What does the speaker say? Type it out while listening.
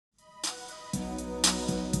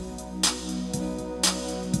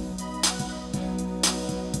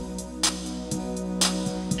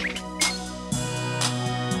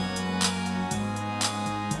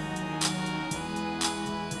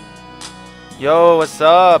Yo, what's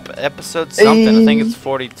up? Episode something. I think it's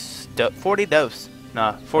 40 dose.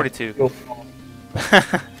 Nah, 42. Wait,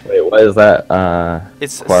 what is that?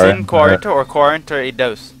 It's sin 40 or 40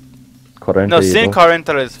 dose. No, sin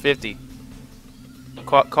 40 is 50.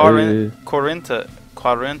 40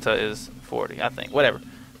 is 40, I think. Whatever.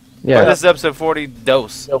 Yeah. But this is episode 40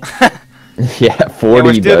 dose. Yeah, 40 and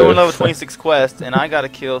we're still dose. doing level 26 quest, and I gotta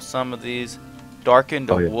kill some of these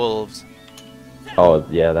darkened wolves. Oh,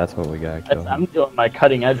 yeah, that's what we gotta kill. I'm doing my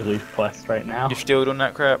cutting edge leaf quest right now. You're still doing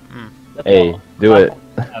that crap? Hey, do it.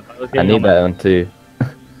 I need that one too.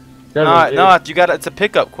 No, you gotta. It's a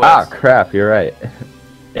pickup Ah, quest. crap, you're right.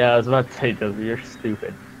 Yeah, I was about to say, Josie, you're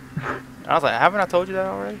stupid. I was like, haven't I told you that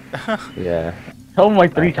already? Yeah. Tell him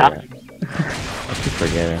like 3 times. Keep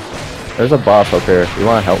forgetting. There's a boss up here. You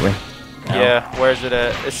wanna help me? Yeah, where's it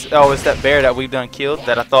at? It's that bear that we've done killed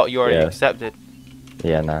that I thought you already accepted.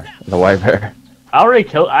 Yeah, nah. The white bear. I already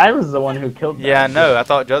killed. I was the one who killed that. Yeah, I know. I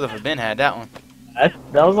thought Joseph had had that one.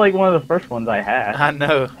 That was like one of the first ones I had. I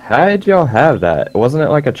know. How did y'all have that? Wasn't it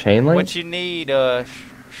like a chain link? What you need,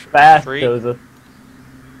 Fast, Shriek? Joseph.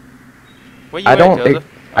 Where you at, Joseph?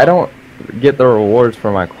 I don't get the rewards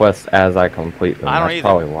for my quests as I complete them. I don't That's either.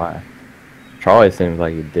 probably why. Charlie seems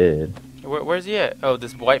like he did. Where's he at? Oh,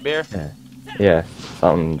 this white bear? Yeah,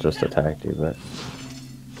 something just attacked you, but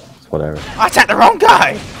it's whatever. I attacked the wrong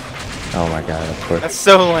guy! Oh my god, of course. That's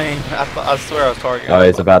so lame. I swear I was targeting. Oh,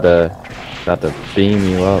 he's about to beam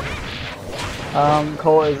you up.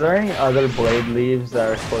 Cole, is there any other blade leaves that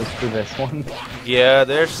are close to this one? Yeah,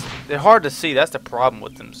 they're hard to see. That's the problem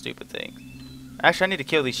with them stupid things. Actually, I need to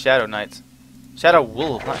kill these shadow knights. Shadow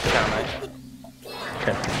wolves, not shadow knights.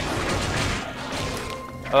 Okay.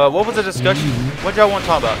 What was the discussion? What y'all want to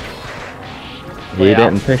talk about? He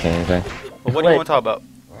didn't pick anything. Well, what do you want to talk about?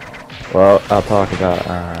 Well, I'll talk about.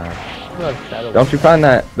 Don't you find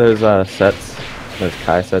that those sets, those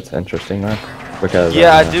Kai sets, interesting though? Because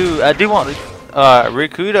yeah, I do want.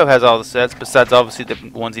 Rikudo has all the sets besides obviously the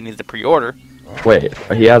ones he needs to pre-order. Wait,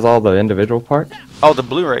 he has all the individual parts? Oh, the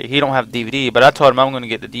Blu-ray. He don't have DVD, but I told him I'm going to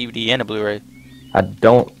get the DVD and the Blu-ray. I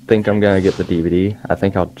don't think I'm gonna get the DVD. I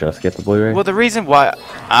think I'll just get the Blu-ray. Well, the reason why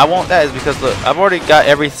I want that is because look, I've already got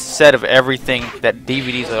every set of everything that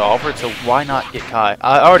DVDs are offered, so why not get Kai?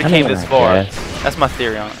 I already came this far. That's my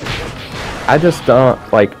theory on it. I just don't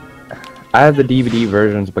like. I have the DVD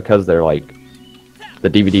versions because they're like, the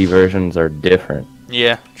DVD versions are different.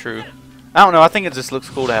 Yeah, true. I don't know. I think it just looks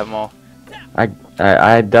cool to have them all. I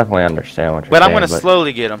definitely understand what you're saying. But I'm gonna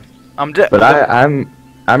slowly get them.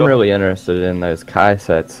 I'm really interested in those Kai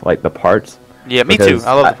sets, like the parts. Yeah, me too.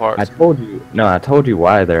 I love the parts. I told you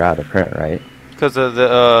why they're out of print, right? Because of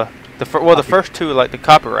the first two, like the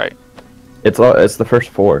copyright. It's the first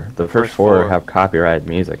 4. The first four have copyrighted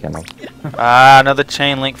music in them. Another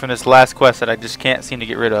chain link from this last quest that I just can't seem to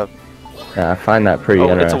get rid of. Yeah, I find that pretty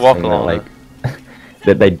interesting. It's a walk along. That, like,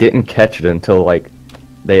 that they didn't catch it until like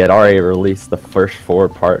they had already released the first 4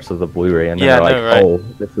 parts of the Blu-ray, and they're like, right? "Oh,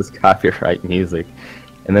 this is copyright music,"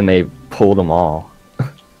 and then they pulled them all.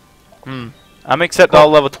 I'm accept all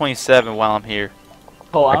level 27 while I'm here.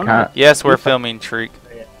 Cole, Yes, we're filming Shriek.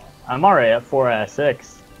 I'm already at 4 out of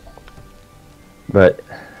 6. But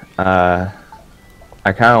I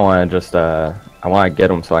kind of want to just I want to get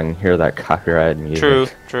them so I can hear that copyrighted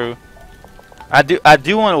music. True. I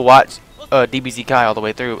do want to watch DBZ Kai all the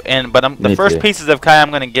way through, but the first pieces of Kai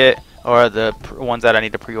I'm gonna get are the ones that I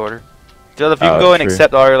need to pre-order. So if you can go and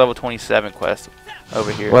accept all your level 27 quests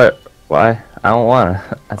over here. What? Why? I don't want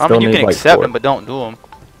to. I mean, you can accept them, but don't do them.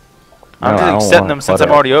 I'm just accepting them since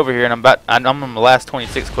I'm already over here, and I'm on the last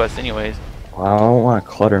 26 quests anyways. Well, I don't want to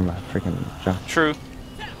clutter my freaking junk. True.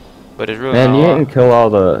 But it's really Man, you didn't kill all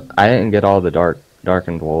the. I didn't get all the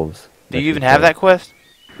darkened wolves. Do you even have that quest?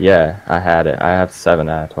 Yeah, I had it. I have 7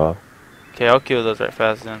 out of 12. Okay, I'll kill those right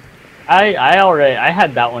fast then. I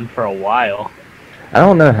had that one for a while. I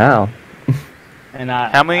don't know how.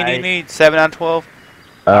 How many do you need? 7 out of 12?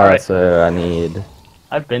 Alright, so I need.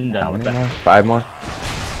 I've been done with that. 5 more?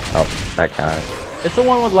 Oh, that counted. It's the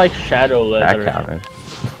one with like shadow leather. That counted.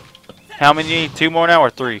 How many do you need? 2 more now or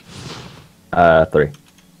 3? 3.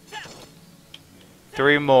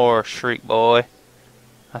 3 more, Shriek boy.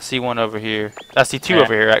 I see one over here. I see 2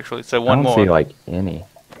 over here actually, so one more. I don't see like any.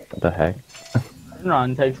 What the heck?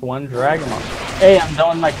 Run takes 1 Dragon. Hey, I'm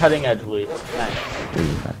done my cutting edge leaf. Nice.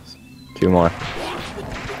 Ooh, nice. 2 more.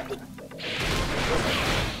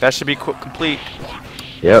 That should be complete.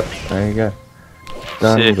 Yep, there you go.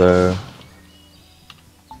 Done.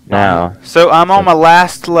 Now. So I'm on my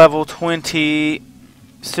last level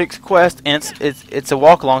 26 quest, and it's a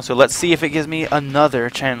walk along. So let's see if it gives me another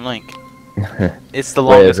chain link. It's the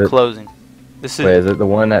longest closing. This is. Wait, is it the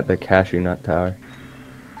one at the Cashew Nut Tower?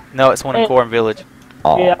 No, it's one in Coram Village.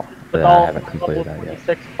 Oh, Yeah, then I haven't completed that yet.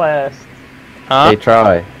 26 quest. Huh? Hey,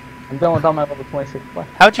 Charlie. I'm done with all my level 26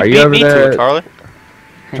 quests. How'd you Are you beat over me to there? it, Charlie?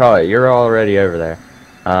 Charlie, you're already over there.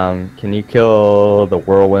 Can you kill the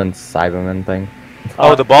Whirlwind Cyberman thing?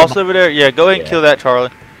 Oh, the boss over there? Yeah, go ahead and kill that, Charlie.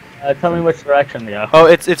 Tell me which direction to go. Oh,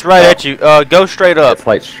 it's right at you. Go straight up. It's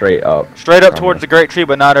like straight up. Straight up towards the Great Tree,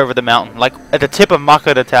 but not over the mountain. Like at the tip of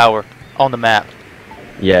Makata Tower on the map.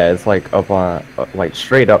 Yeah, it's like up on, like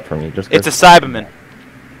straight up from you. Just. It's a Cyberman.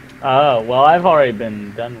 Oh, well, I've already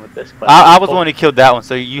been done with this quest. I was the one who killed that one,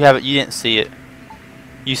 so you haven't. You didn't see it.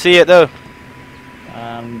 You see it though.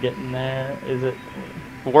 I'm getting there. Is it?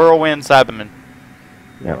 Whirlwind Cyberman.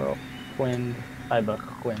 Yep. Whirlwind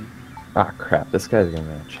Cyberwind. Ah, crap! This guy's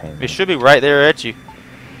gonna change. It should be right there at you.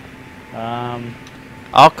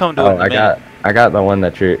 I'll come to it in a minute. I got the one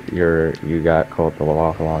that you got called the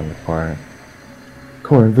walk along the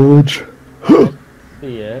Coram Village.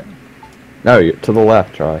 See it. No, to the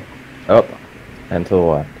left, Charlie. Up and to the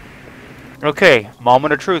left. Okay,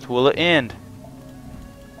 moment of truth. Will it end?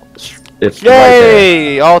 It's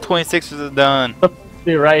Yay! All 26s are done.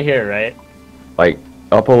 Be right here, right? Like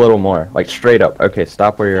up a little more, like straight up. Okay,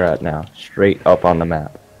 stop where you're at now. Straight up on the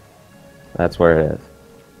map. That's where it is.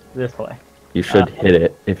 This way. You should hit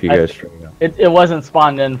it if you go straight up. It wasn't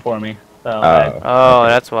spawned in for me. So Oh,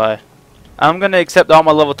 that's why. I'm gonna accept all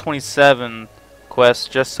my level 27 quests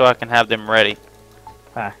just so I can have them ready.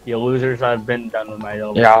 You losers! I've been done with my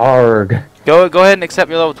level. Yeah, arg. Go ahead and accept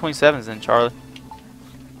your level 27s then, Charlie.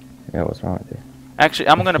 Yeah, what's wrong with you? Actually,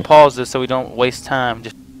 I'm gonna pause this so we don't waste time.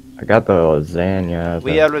 Just I got the lasagna.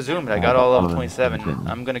 we have resumed. I got all level 27.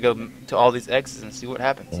 I'm gonna go to all these X's and see what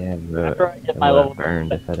happens. Yeah, but After I get my level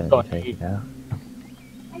burned if I didn't go take it out.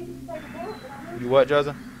 You what,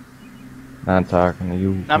 Joseph? Not talking to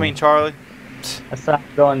you. I mean, Charlie. I stopped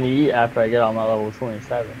going to eat after I get on my level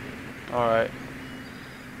 27. All right.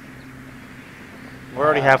 We're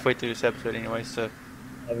already halfway through this episode anyway, so.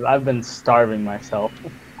 I've been starving myself.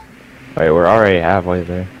 Wait, we're already halfway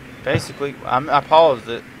there. Basically, I paused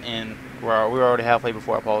it, and we were already halfway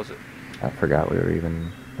before I paused it. I forgot we were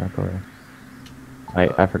even recording.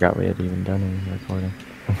 I forgot we had even done any recording.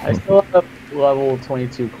 I still have level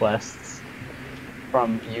 22 quests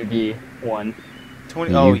from UD 1.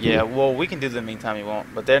 20. Oh yeah. Well, we can do them in the meantime you want,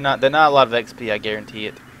 but they're not a lot of XP. I guarantee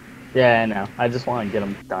it. Yeah, I know. I just want to get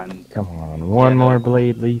them done. Come on, one more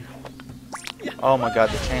blade leaf. Oh my God,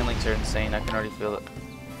 the chain links are insane. I can already feel it.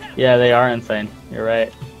 Yeah, they are insane. You're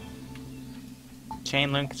right.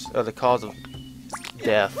 Chain links are the cause of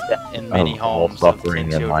death in many all homes of 10 suffering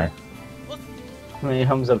in children. life. How many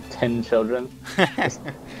homes of 10 children?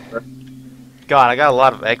 God, I got a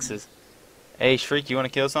lot of X's. Hey, Shriek, you want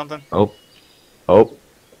to kill something? Oh,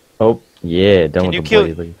 yeah, done with the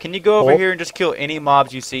blade leaf. Can you go over here and just kill any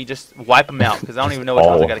mobs you see? Just wipe them out, because I don't even know what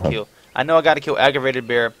ones I gotta kill. I know I gotta kill aggravated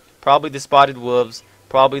bear, probably the spotted wolves,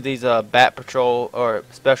 probably these bat patrol or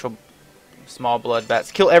special small blood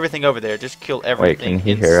bats. Kill everything over there. Just kill everything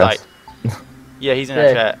in sight. Yeah, he's in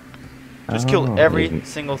our chat. Just kill every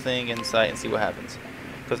single thing in sight and see what happens.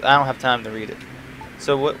 Because I don't have time to read it.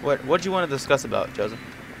 So what do you want to discuss about, Joseph?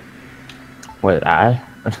 What, I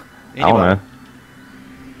don't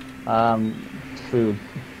know. Food.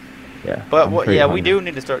 Yeah. But we do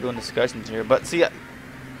need to start doing discussions here. But see,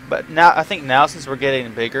 but now I think now since we're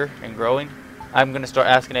getting bigger and growing, I'm gonna start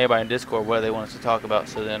asking everybody in Discord what they want us to talk about.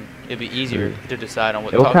 So then it'll be easier to decide on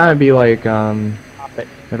what. It'll kind of be like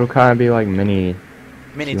it'll kind of be like mini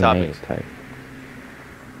topics. Type.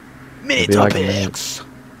 Mini topics.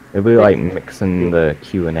 It'll be like mixing the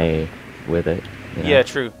Q&A with it. You know? Yeah,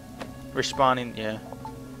 true. Responding, yeah.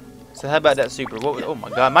 So how about that super? Oh my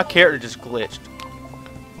God, my character just glitched.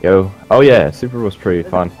 Yo, oh yeah, super was pretty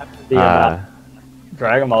fun.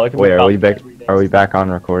 Dragon Ball. Wait, are we back? Are we back on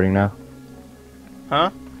recording now? Huh?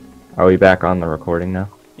 Are we back on the recording now?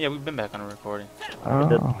 Yeah, we've been back on the recording. Oh,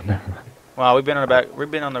 no. Wow, we've been on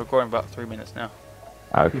the recording about 3 minutes now.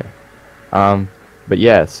 Okay. But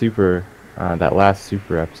yeah, super. That last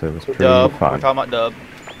super episode was pretty fun. We're talking about dub.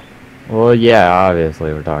 Well, yeah,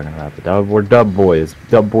 obviously we're talking about the dub. We're dub boys.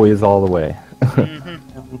 Dub boys all the way. Did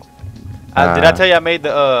I tell you I made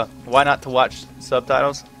the why not to watch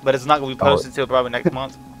subtitles? But it's not gonna be posted until probably next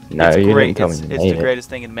month. No, it's you great. didn't tell me you It's made the greatest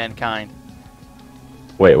thing in mankind.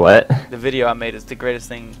 Wait, what? The video I made is the greatest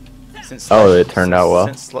thing since. It turned out well.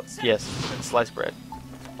 Yes, since sliced bread.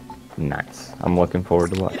 Nice. I'm looking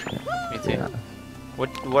forward to watching it. Me too. Yeah.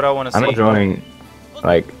 What I want to see. I'm enjoying,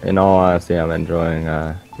 like, in all honesty, I'm enjoying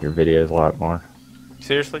your videos a lot more.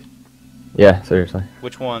 Seriously? Yeah, seriously.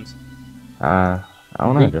 Which ones? I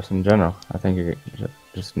don't know, just in general. I think you're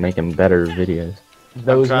just making better videos.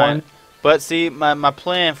 Those ones. But see, my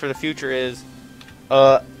plan for the future is,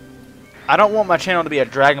 I don't want my channel to be a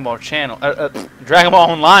Dragon Ball channel, Dragon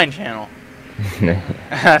Ball Online channel.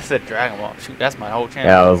 I said Dragon Ball. Shoot, that's my whole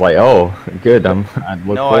channel. Yeah, I was like, oh, good. I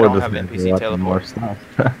look no, forward I don't to have NPC teleport. More stuff.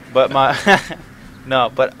 But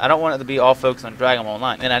no, but I don't want it to be all focused on Dragon Ball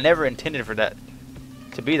Online, and I never intended for that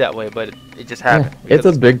to be that way, but it just happened. Yeah, it's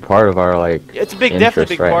a big part of our It's a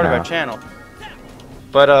definitely big part of our channel.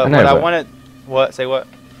 But I wanted. What? Say what?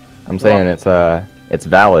 I'm saying it's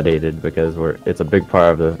validated because it's a big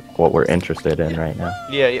part of what we're interested in right now.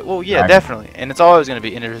 Yeah, well, yeah, definitely, and it's always going to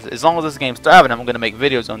be interesting. As long as this game's thriving, I'm going to make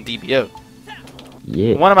videos on DBO.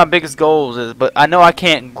 Yeah. One of my biggest goals is, but I know I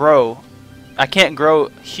can't grow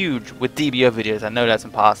huge with DBO videos. I know that's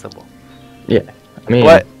impossible. Yeah, I mean,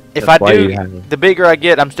 but if I do, the bigger I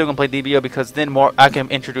get, I'm still going to play DBO because then I can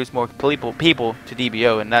introduce more people to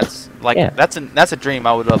DBO, and that's that's a dream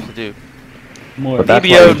I would love to do.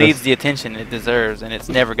 DBO needs the attention it deserves, and it's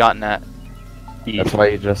never gotten that. That's why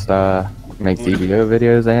you just make DBO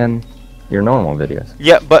videos and your normal videos.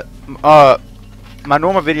 Yeah, but my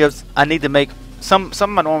normal videos, I need to make some of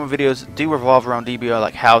my normal videos do revolve around DBO,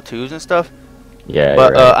 like how-tos and stuff. Yeah.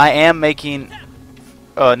 But I am making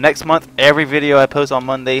next month every video I post on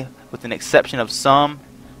Monday, with an exception of some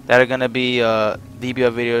that are gonna be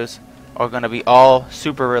DBO videos, are gonna be all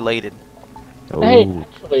super related. Hey,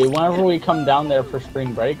 actually, whenever we come down there for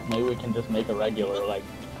spring break, maybe we can just make a regular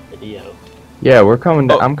video. Yeah, we're coming.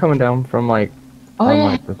 I'm coming down from on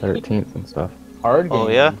the 13th and stuff. Hard game. Oh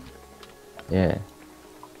yeah. Yeah.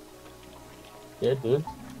 Yeah, dude.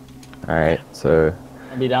 All right, so.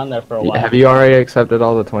 I'll be down there for a while. Have you already accepted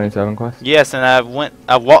all the 27 quests? Yes, and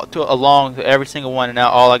I walked along to every single one, and now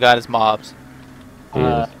all I got is mobs.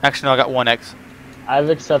 Actually, no, I got 1x. I've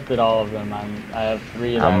accepted all of them. I have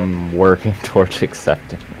 3 of them. I'm working towards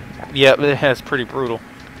accepting. Yeah, but it's pretty brutal.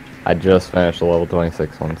 I just finished the level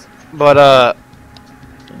 26 ones. But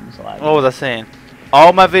what was I saying?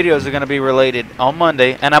 All my videos are gonna be related on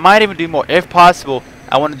Monday, and I might even do more if possible.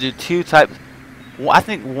 I want to do 2 types. I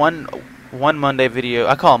think one Monday video.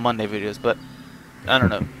 I call them Monday videos, but I don't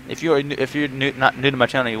know. If you're not new to my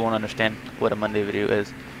channel, you won't understand what a Monday video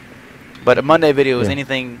is. But a Monday video is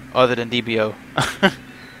anything other than DBO.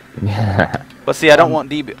 Yeah. But see, I don't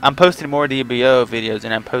want DBO. I'm posting more DBO videos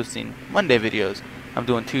than I'm posting Monday videos. I'm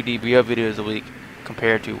doing 2 DBO videos a week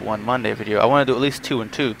compared to 1 Monday video. I want to do at least 2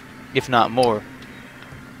 and 2, if not more.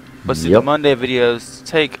 But see, the Monday videos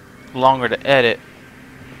take longer to edit.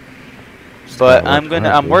 But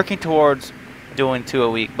I'm working towards doing 2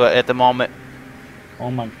 a week. But at the moment,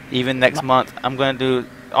 even next month, I'm gonna do.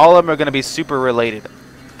 All of them are gonna be super related.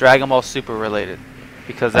 Dragon Ball Super related,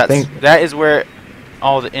 because that is where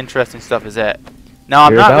all the interesting stuff is at. Now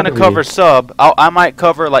I'm not gonna cover sub. I might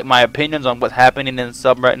cover like my opinions on what's happening in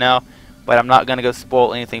sub right now, but I'm not gonna go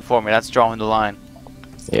spoil anything for me. That's drawing the line.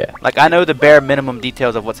 Yeah. Like I know the bare minimum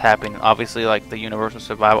details of what's happening. Obviously, like the Universal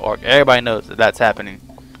Survival arc, everybody knows that that's happening,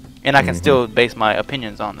 and I can still base my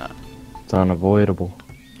opinions on that. It's unavoidable.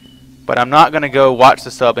 But I'm not gonna go watch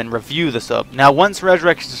the sub and review the sub. Now, once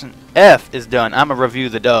Resurrection F is done, I'm gonna review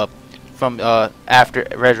the dub from after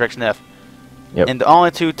Resurrection F. Yep. And the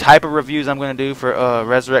only 2 type of reviews I'm gonna do for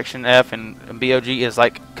Resurrection F and BOG is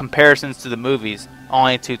like comparisons to the movies.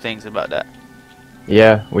 Only 2 things about that.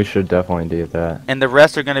 Yeah, we should definitely do that. And the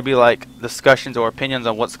rest are gonna be like discussions or opinions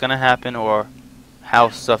on what's gonna happen or how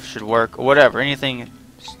stuff should work or whatever. Anything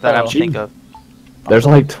that I think of. There's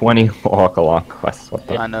like 20 walk-along quests.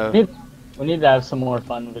 I know. We need to have some more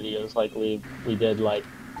fun videos like we did, like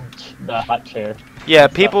the hot chair. Yeah,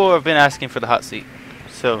 people have been asking for the hot seat.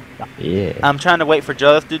 So yeah, I'm trying to wait for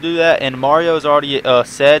Joth to do that, and Mario's already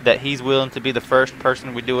said that he's willing to be the first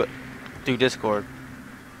person we do it through Discord.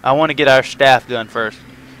 I want to get our staff done first.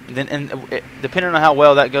 And then, depending on how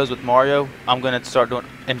well that goes with Mario, I'm gonna start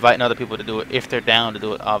inviting other people to do it if they're down to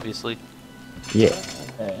do it, obviously. Yeah.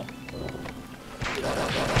 Okay.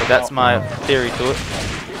 But that's my theory to it.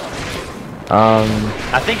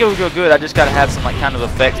 I think it would go good. I just gotta have some kind of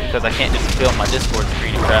effects because I can't just film my Discord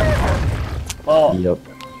screen and crap. Well,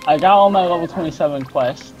 I got all my level 27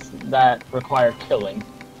 quests that require killing.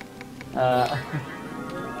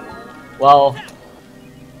 Well,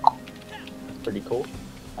 pretty cool.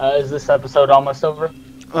 Is this episode almost over?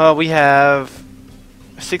 We have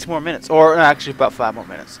 6 more minutes, or actually about 5 more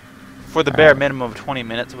minutes. For the bare minimum of 20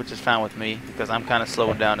 minutes, which is fine with me, because I'm kind of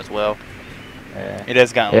slowing down as well. It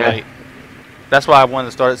has gotten late. That's why I wanted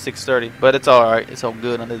to start at 6:30, but it's alright. It's all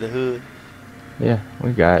good under the hood. Yeah,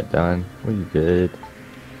 we got it done. We good.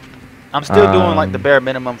 I'm still doing like the bare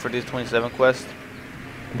minimum for these 27 quests.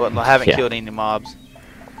 but I haven't killed any mobs.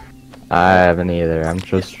 I haven't either. I'm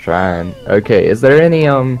just trying. Okay, is there any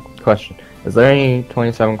question? Is there any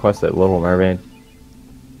 27 quests at Little Mermaid?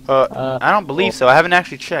 I don't believe so. I haven't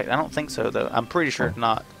actually checked. I don't think so though. I'm pretty sure it's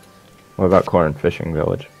not. What about Corn Fishing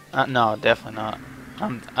Village? No, definitely not.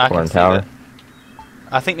 I Corn can see Tower? that.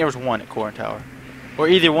 I think there was one at Corn Tower, or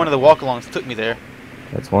either one of the walk-alongs took me there.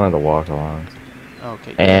 It's one of the walk-alongs.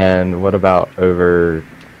 Okay. And what about over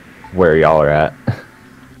where y'all are at?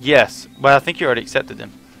 Yes, but I think you already accepted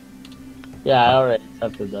them. Yeah, I already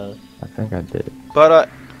accepted those. I think I did. But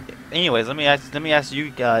anyways, let me ask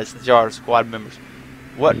you guys, since y'all are squad members,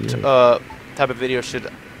 what type of video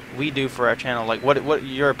should we do for our channel? Like, what are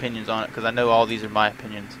your opinions on it? Because I know all these are my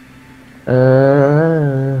opinions.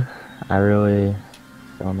 I really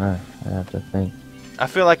don't know. I have to think. I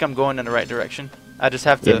feel like I'm going in the right direction. I just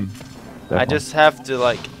have to. I just have to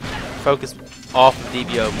like focus off of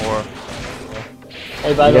DBO more.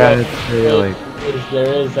 Hey, by the way,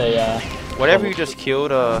 there is a. Whatever you just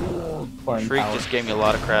killed, Freak just gave me a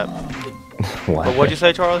lot of crap. What? But what'd you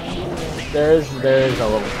say, Charlie? There is a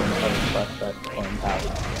level 27 quest at Corn Tower.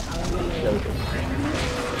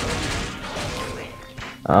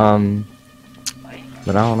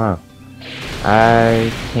 But I don't know.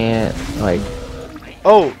 I can't like.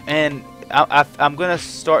 Oh, and I'm gonna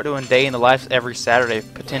start doing day in the life every Saturday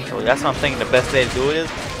potentially. That's what I'm thinking. The best day to do it is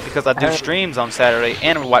because I do streams on Saturday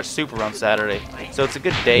and we watch Super on Saturday, so it's a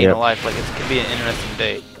good day in the life. Like it could be an interesting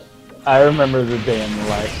day. I remember the day in the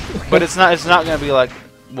life. But it's not gonna be like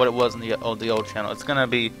what it was in the old channel. It's gonna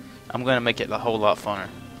be. I'm gonna make it a whole lot funner.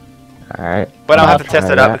 Alright. But I'll have to test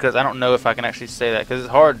it out because I don't know if I can actually say that because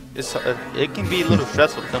it's hard. It can be a little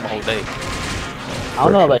stressful to film a whole day. I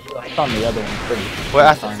don't know about you. I found the other one pretty. Well,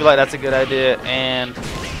 I feel like that's a good idea and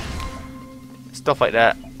stuff like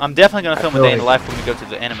that. I'm definitely gonna film a day in the life when we go to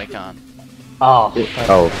the anime con. Oh,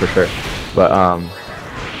 for sure. But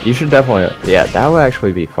you should definitely. Yeah, that would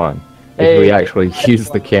actually be fun if we actually use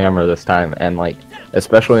the camera this time and like,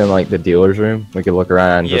 especially in like the dealer's room, we could look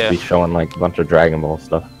around and just be showing like a bunch of Dragon Ball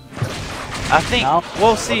stuff. I think.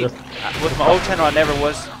 Well, see, with my old channel, I never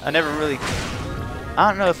really. I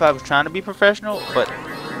don't know if I was trying to be professional, but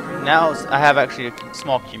now I have actually a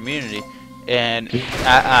small community, and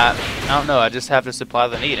I don't know. I just have to supply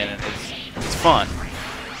the need, and it's fun.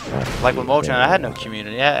 Like with my old channel, I had no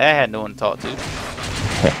community. I had no one to talk to. You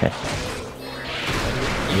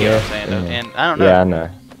get what I'm saying, though? And I don't know. Yeah, I know.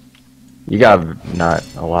 You got not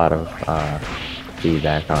a lot of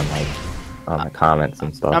feedback on like on the comments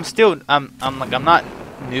and stuff. I'm not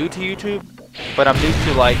new to YouTube, but I'm new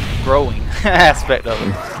to like growing aspect of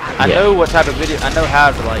it. I know what type of video. I know how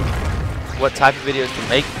to like what type of videos to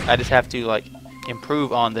make. I just have to like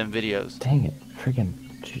improve on them videos. Dang it, freaking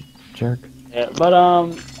jerk. Yeah, but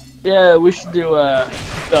yeah, we should do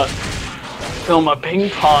film a ping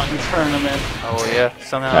pong tournament. Oh yeah,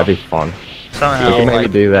 somehow. That'd be fun. Somehow we can maybe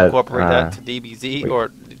do that. Incorporate that to DBZ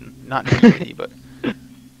or not DBZ, but.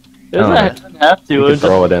 Doesn't have to. You could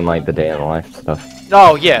throw it in like the day in the life stuff.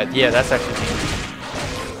 Oh yeah, that's actually neat.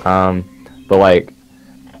 But like,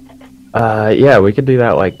 yeah, we could do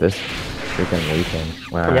that like this freaking weekend.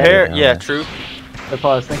 Prepare, yeah, true. That's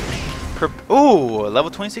what I was thinking. Ooh, level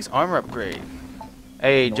 26 armor upgrade.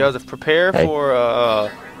 Hey, Joseph, prepare for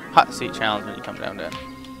hot seat challenge when you come down there.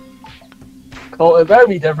 Cole, it better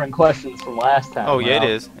be different questions from last time. Oh yeah,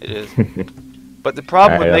 it is. But the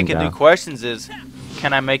problem with making new questions is,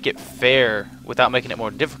 can I make it fair without making it more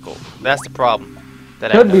difficult? That's the problem.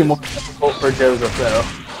 That could be more difficult for Joseph though.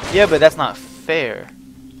 Yeah, but that's not fair.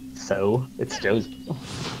 So it's Joseph. Yeah,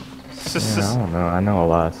 I don't know. I know a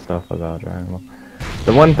lot of stuff about Dragon Ball.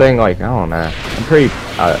 The one thing, like, I don't know. I'm pretty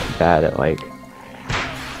bad at like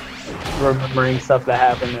remembering stuff that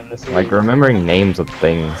happened in this. Like remembering names of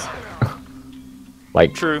things.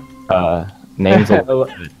 Like true. Names of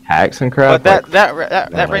attacks and crap. But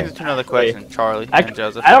that brings us to another question, Charlie and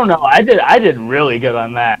Joseph. I don't know. I did really good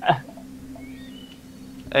on that.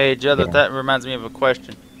 Hey Joseph, that reminds me of a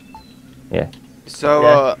question. Yeah.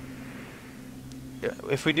 So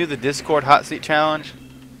if we do the Discord hot seat challenge,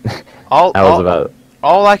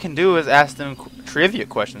 all I can do is ask them trivia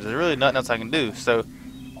questions. There's really nothing else I can do. So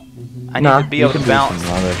I need to be able to balance.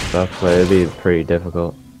 Some other stuff, but it'd be pretty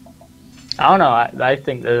difficult. I don't know. I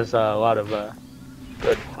think there's a lot of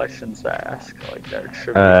good questions to ask. Like there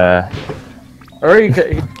should be. Or you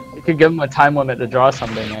could give them a time limit to draw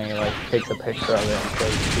something, and he like takes a picture of it and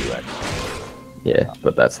shows you it. Yeah,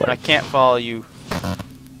 but that's like. I can't follow you.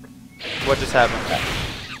 What just happened?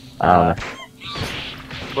 I don't know.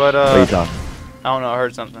 But what are you talking? I don't know. I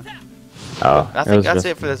heard something. Oh. I think that's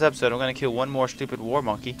it for this episode. I'm gonna kill one more stupid war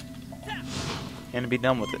monkey. and be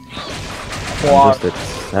done with it. I'm just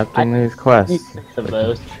accepting these quests. 6 of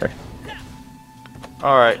those.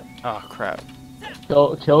 Alright. Oh, crap.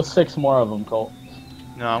 Kill 6 more of them, Colt.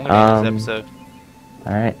 No, I'm gonna end this episode.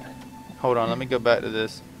 Alright. Hold on, let me go back to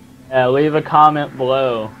this. Yeah, leave a comment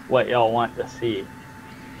below what y'all want to see.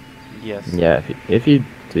 Yes. Yeah, if you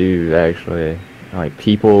do actually, like,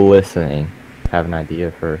 people listening have an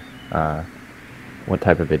idea for what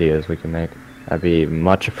type of videos we can make, that'd be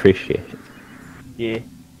much appreciated. Yeah.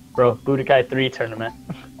 Bro, Budokai 3 tournament.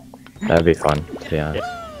 That'd be fun, yeah.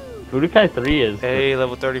 Budokai 3 is... Hey,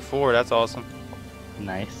 level 34, that's awesome.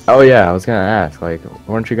 Nice. Oh yeah, I was gonna ask, like,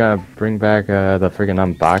 weren't you gonna bring back the freaking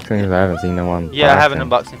unboxings? I haven't seen no one. Yeah, I have an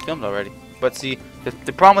unboxing filmed already. But see,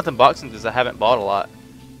 the problem with unboxings is I haven't bought a lot.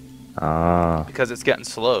 Because it's getting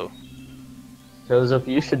slow. Joseph,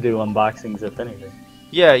 you should do unboxings if anything.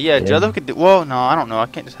 Yeah, Joseph could do. Well, no, I don't know. I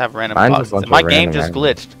can't just have random unboxings. My game just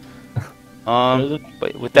glitched.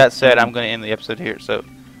 But with that said, I'm gonna end the episode here. So,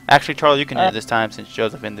 actually, Charlie, you can end it this time since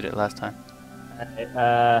Joseph ended it last time.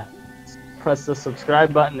 Press the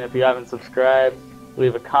subscribe button if you haven't subscribed.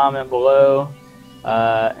 Leave a comment below,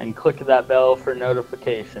 and click that bell for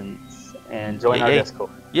notifications. And join our Discord.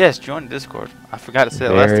 Yes, join the Discord. I forgot to say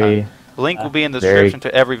it last time. The link will be in the description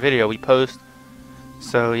to every video we post.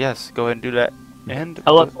 So yes, go ahead and do that. And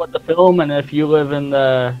tell us what to film, and if you live in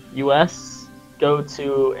the U.S., go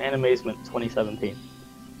to Animazement 2017.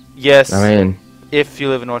 Yes. I mean, if you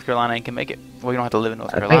live in North Carolina and can make it. Well, you don't have to live in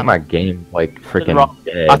North Carolina. I think my game like freaking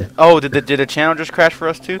dead. Oh, did the channel just crash for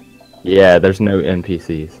us too? Yeah, there's no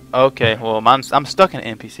NPCs. Okay, well, I'm stuck in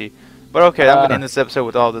an NPC. But okay, I'm gonna end this episode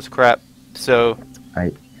with all this crap. So,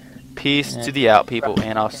 peace to the out, people,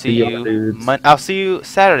 and I'll see you. I'll see you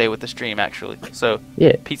Saturday with the stream, actually. So,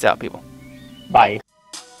 peace out, people. Bye.